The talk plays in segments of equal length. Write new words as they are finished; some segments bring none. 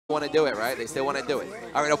want to do it, right? They still want to do it.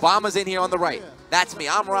 All right, Obama's in here on the right. That's me.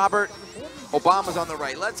 I'm Robert. Obama's on the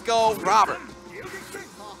right. Let's go, Robert.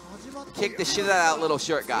 Kick the shit out of that little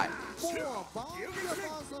short guy.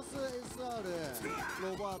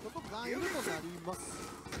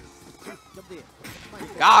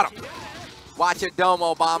 Got him. Watch it, Dome,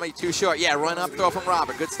 Obama. You're too short. Yeah, run up, throw from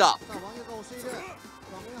Robert. Good stuff.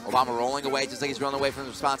 Obama rolling away just like he's running away from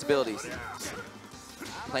his responsibilities.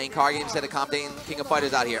 Playing card games instead of commentating King of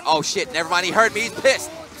Fighters out here. Oh, shit. Never mind. He heard me. He's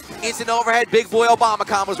pissed. Instant overhead. Big boy Obama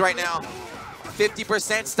combos right now. 50%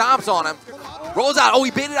 stomps on him. Rolls out. Oh,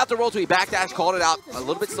 he baited out the roll, too. He backdash, called it out. A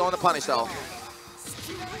little bit slow on the punish, though.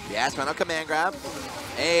 Yes, run up command grab.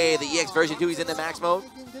 Hey, the EX version 2. He's in the max mode.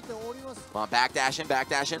 Come on, backdashing,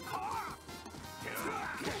 backdashing.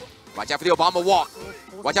 Watch out for the Obama walk.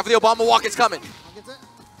 Watch out for the Obama walk. It's coming.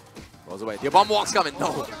 Rolls away. The Obama walk's coming.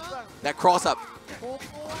 No. That cross up.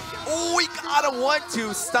 Oh, he got him.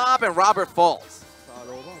 1-2 stomp, and Robert falls.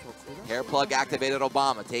 Hair plug activated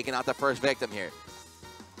Obama, taking out the first victim here.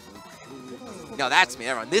 No, that's me.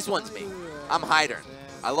 Everyone. This one's me. I'm Hyder.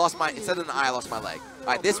 I lost my, instead of an eye, I lost my leg. All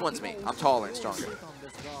right, this one's me. I'm taller and stronger.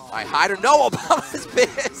 All right, Hyder. No, Obama's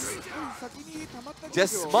pissed.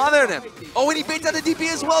 Just smothered him. Oh, and he baits out the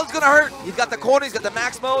DP as well. It's going to hurt. He's got the corner. He's got the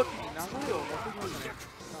max mode.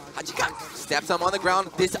 Steps him on the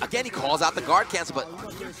ground. This again, he calls out the guard cancel, but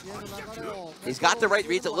he's got the right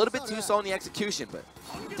reads. A little bit too slow in the execution, but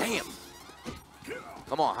damn.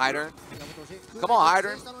 Come on, Hyder. Come on,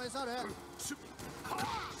 Hyder.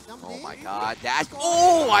 Oh my God, dash.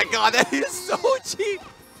 Oh my God, that is so cheap.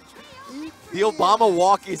 The Obama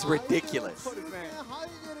walk is ridiculous.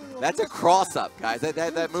 That's a cross-up, guys.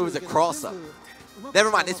 That move is a cross-up.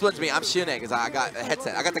 Never mind, this one's me. I'm Shune because I got a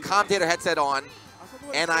headset. I got the commentator headset on,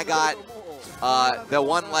 and I got the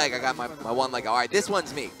one leg. I got my one leg. All right, this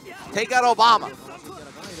one's me. Take out Obama.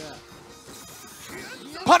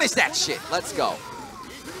 Punish that shit. Let's go.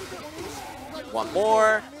 One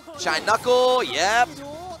more. Shine knuckle. Yep.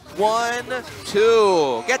 1,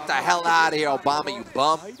 2. Get the hell out of here, Obama, you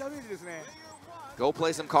bum. Go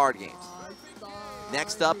play some card games.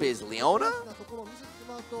 Next up is Leona.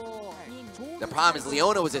 The problem is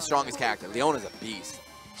Leona was his strongest character. Leona's a beast.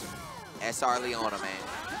 SR Leona, man.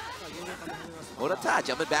 Hold up tight,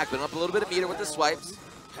 jumping back, building up a little bit of meter with the swipes.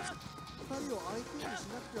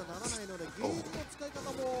 Oh.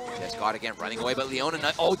 Dash guard again, running away, but Leona,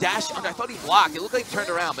 oh, dash under. I thought he blocked. It looked like he turned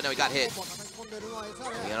around, but no, he got hit.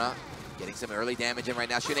 Leona getting some early damage in right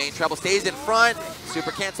now. Shune in trouble, stays in front.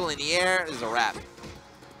 Super cancel in the air. This is a wrap.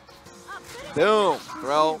 Boom,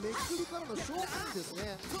 throw.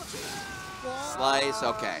 Slice,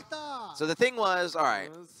 okay. So the thing was, all right.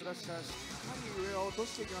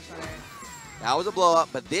 That was a blow up,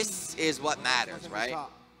 but this is what matters, right?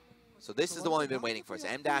 So this is the one we've been waiting for. It's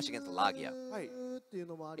M-Dash against Lagia.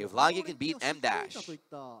 If Lagia can beat M-Dash,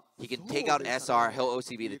 he can take out SR, he'll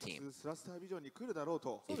OCB the team.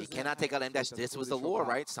 If he cannot take out M-Dash, this was the lore,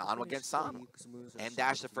 right? Sanwa against Sanwa.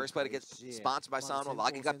 M-Dash, the first player to get sponsored by Sanwa.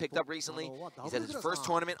 Lagia got picked up recently. He's at his first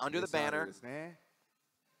tournament under the banner.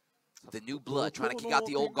 The new blood trying to kick out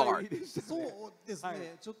the old guard.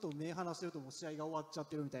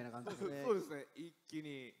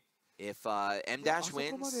 If M-Dash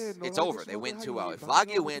wins, it's over. They win 2-0. If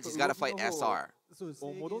Lagia wins, he's got to fight SR.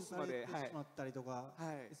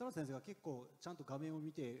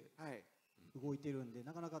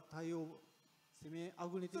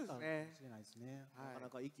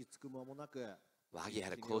 Lagia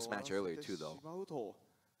had a close match earlier too, though.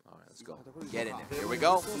 All right, let's go. Get in there. Here we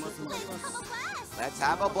go. Let's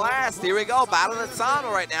have a blast. Here we go. Battle at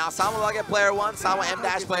Sanwa right now. Sanwa Lagia player 1, Sanwa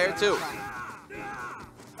M-Dash player 2.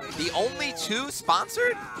 The only 2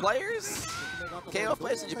 sponsored players, KOF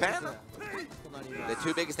players in Japan. The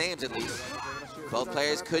 2 biggest names, at least. Both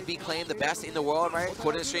players could be claimed the best in the world, right?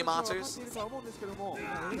 Put in stream monsters.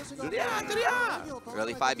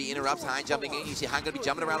 Early 5B interrupts, Hein jumping in. You see Hein gonna be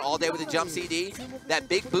jumping around all day with a jump CD. That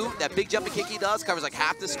big boot, that big jumping kick he does covers like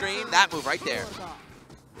half the screen. That move right there.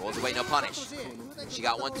 Rolls away, no punish. She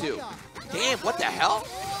got 1 too. Damn, what the hell?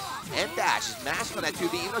 M-Dash is mashing on that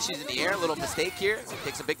 2B, even though she's in the air. A little mistake here.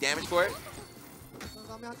 Takes some big damage for it.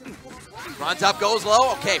 Runs up, goes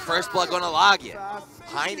low. Okay, first blood going to Lagia.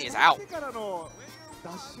 Hein is out.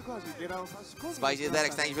 Spicy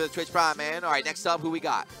Athletics, thank you for the Twitch Prime, man. All right, next up, who we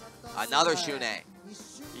got? Another Shune.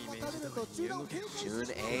 Shune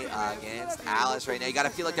against Alice right now. You got to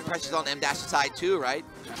feel like the pressure's on M-Dash's side too, right?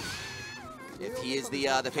 If he is the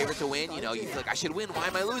favorite to win, you know, you feel like, I should win. Why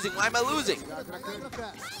am I losing? Why am I losing?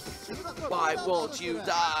 Why won't you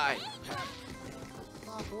die?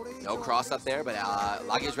 No cross up there, but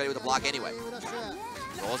Lagia's ready with the block anyway.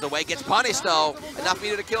 Rolls away, gets punished though. Enough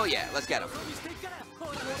meter to kill yet. Let's get him.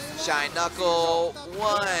 Shine Knuckle,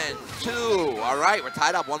 1, 2. All right, we're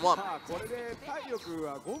tied up 1-1.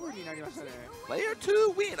 Player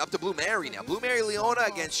 2 win. Up to Blue Mary now. Blue Mary Leona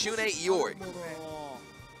against Shune Iori.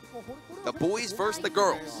 The boys versus the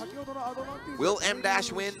girls. Will M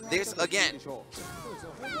Dash win this again?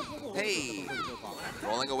 Hey,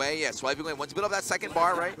 rolling away, yeah, swiping away. Once you build up that second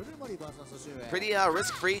bar, right? Pretty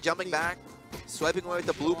risk-free, jumping back. Swiping away with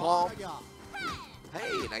the blue palm.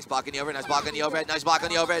 Hey, nice block on the overhead, nice block on the overhead, nice block on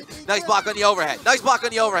the overhead, nice block on the overhead, nice block on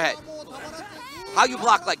the overhead. How you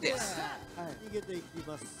block like this?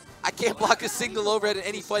 I can't block a single overhead in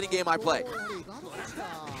any fighting game I play.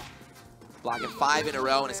 Blocking 5 in a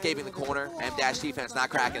row and escaping the corner. M Dash defense not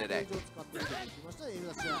cracking today.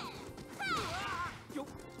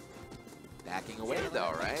 Backing away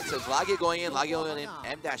though, right? So it's Lagia going in, Lagia going in.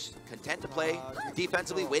 M Dash content to play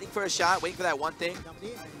defensively, waiting for a shot, waiting for that one thing.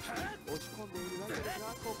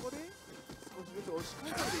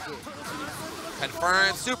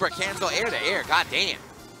 Confirmed super, cancel air to air. God damn.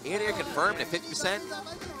 Air to air confirmed at 50%.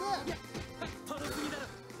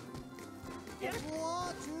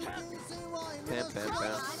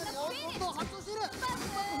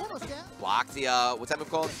 Block the, what's that move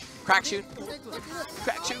called? Crack shoot.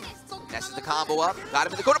 Crack shoot. Messes the combo up. Got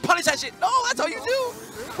him in the corner. Punish that shit. No, that's all you do.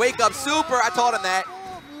 Wake up super. I taught him that.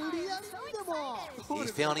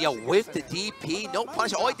 He's failing. Yo, whiffed the DP. No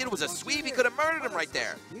punish. All he did was a sweep. He could have murdered him right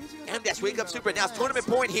there. M Dash wake up super. Now it's tournament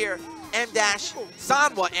point here. M Dash.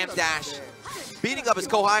 Sanwa M Dash. Beating up his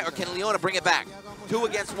Kohai, or can Leona bring it back? 2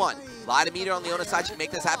 against 1. A lot of meter on Leona's side. She can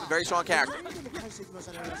make this happen. Very strong character.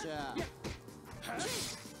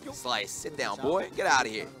 Slice. Sit down, boy. Get out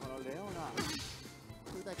of here.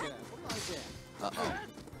 Uh-oh.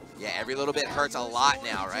 Yeah, every little bit hurts a lot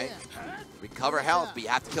now, right? Recover health, but you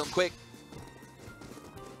have to kill him quick.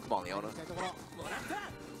 Come on, Leona.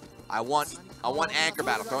 I want anchor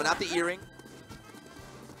battle. Throwing out the earring.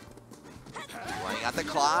 Running out the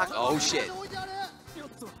clock. Oh, shit.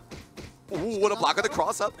 Ooh, what a block on the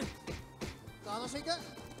cross-up.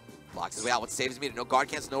 Blocks his way out. What saves meter? No guard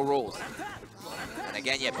cancels, no rolls. And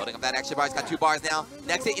again, yeah, building up that extra bar. He's got 2 bars now.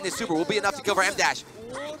 Next hit in his super will be enough to kill for M Dash.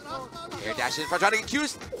 Air dash in front, trying to get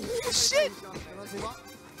Q's. Shit!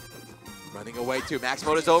 Running away too. Max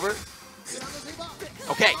mode is over.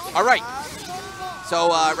 Okay, all right. So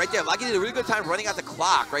right there, Lagia did a really good time running out the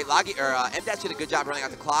clock, right? M Dash did a good job running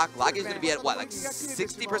out the clock. Lagia's going to be at what, like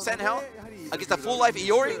 60% health against a full life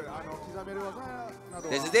Iori?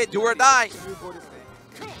 This is it, do or die.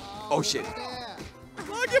 Oh shit.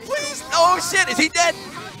 Lagia, please! Oh shit, is he dead?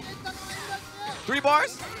 3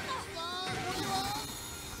 bars?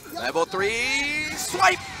 Level 3,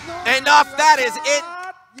 swipe! Enough, that is it!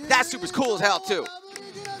 That super's cool as hell too.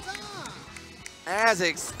 As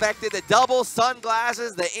expected, the double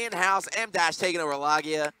sunglasses, the in-house M Dash taking over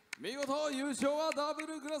Lagia.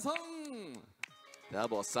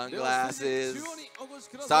 Double sunglasses.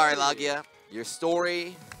 Sorry, Lagia, your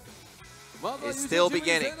story is still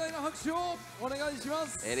beginning.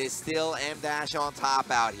 It is still M Dash on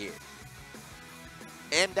top out here.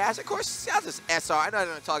 M Dash, of course, has this SR. I know I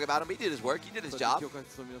don't talk about him, but he did his work. He did his job.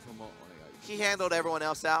 He handled everyone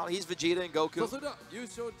else out. He's Vegeta and Goku.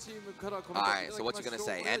 All right, so what you gonna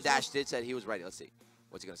say? M Dash did say he was ready. Let's see.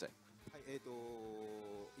 What's he gonna say?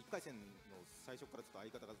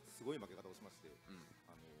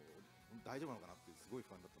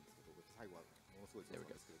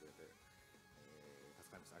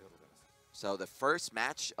 So the first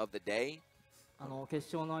match of the day. 決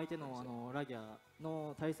勝の相手のラギア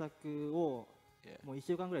の対策をもう1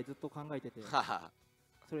週間ぐらいずっと考えてて、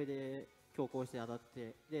それで今日こうして当たっ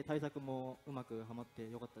てで対策もうまくはまって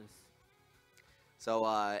よかったです。So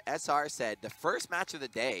SR said the first match of the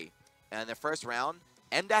day and the first round,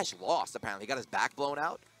 M Dash lost apparently. He got his back blown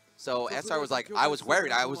out. So SR was like, I was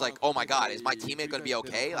worried. I was like, oh my god, is my teammate going to be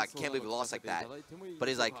okay? Like, I can't believe we lost like that. But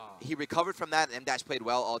he's like, he recovered from that, and M Dash played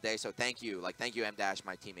well all day. So thank you. Like, thank you, M Dash,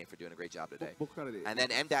 my teammate, for doing a great job today. And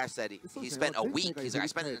then M Dash said he spent a week. He's like, I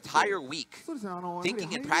spent an entire week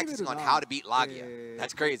thinking and practicing on how to beat Lagia.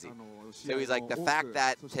 That's crazy. So he's like, the fact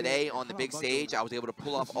that today on the big stage, I was able to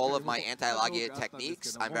pull off all of my anti-Lagia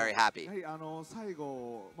techniques, I'm very happy.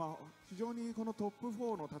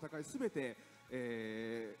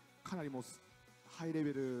 Now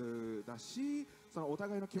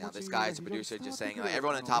this guy is a producer just saying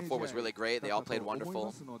everyone in top 4 was really great. They all played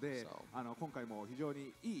wonderful. So.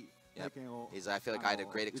 Yep. He's, I feel like I had a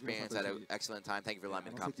great experience, had an excellent time. Thank you for allowing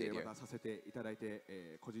me to commentate here.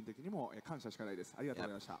 Yep.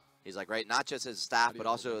 He's like, right, not just as staff, but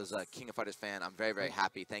also as a King of Fighters fan. I'm very, very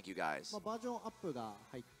happy. Thank you guys.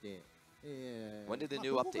 When did the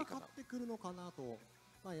new update come out?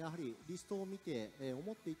 やはりリストを見て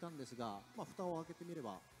思っていたんですが、蓋を開けてみれ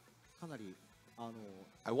ばかなり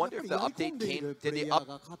I wonder if the update came. Did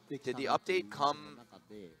the update come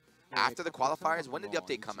after the qualifiers? When did the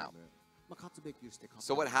update come out?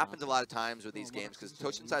 So what happens a lot of times with these games, because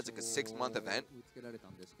Toushinsai is like a 6-month event,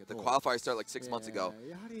 the qualifiers start like 6 months ago.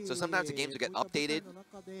 So sometimes the games will get updated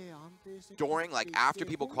during, like after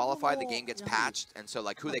people qualify, the game gets patched, and so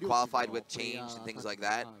like who they qualified with changed and things like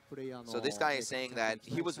that. So this guy is saying that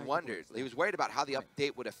he was worried about how the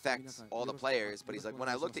update would affect all the players, but he's like, when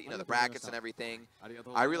I looked at, the brackets and everything,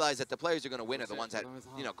 I realized that the players who are going to win are the ones that,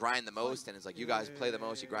 grind the most, and it's like, you guys play the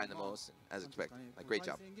most, you grind the most, as expected. Like, great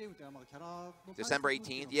job. December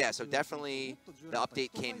 18th, yeah, so definitely the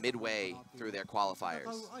update came midway through their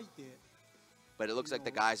qualifiers. But it looks like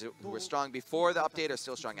the guys who were strong before the update are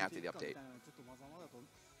still strong after the update.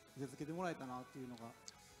 Bam,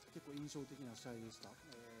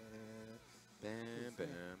 bam,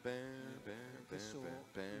 bam, bam, bam,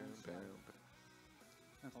 bam, bam,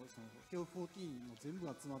 bam. KOF14 の全部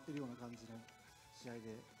が詰まっているような感じの試合で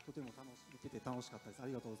とても見てて楽しかったです。あ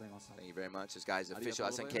りがとうございました。Thank you very much. This guy's official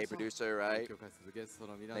SNK producer, right?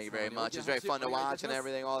 Thank you very much. It's very fun to watch and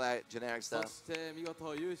everything, all that generic stuff.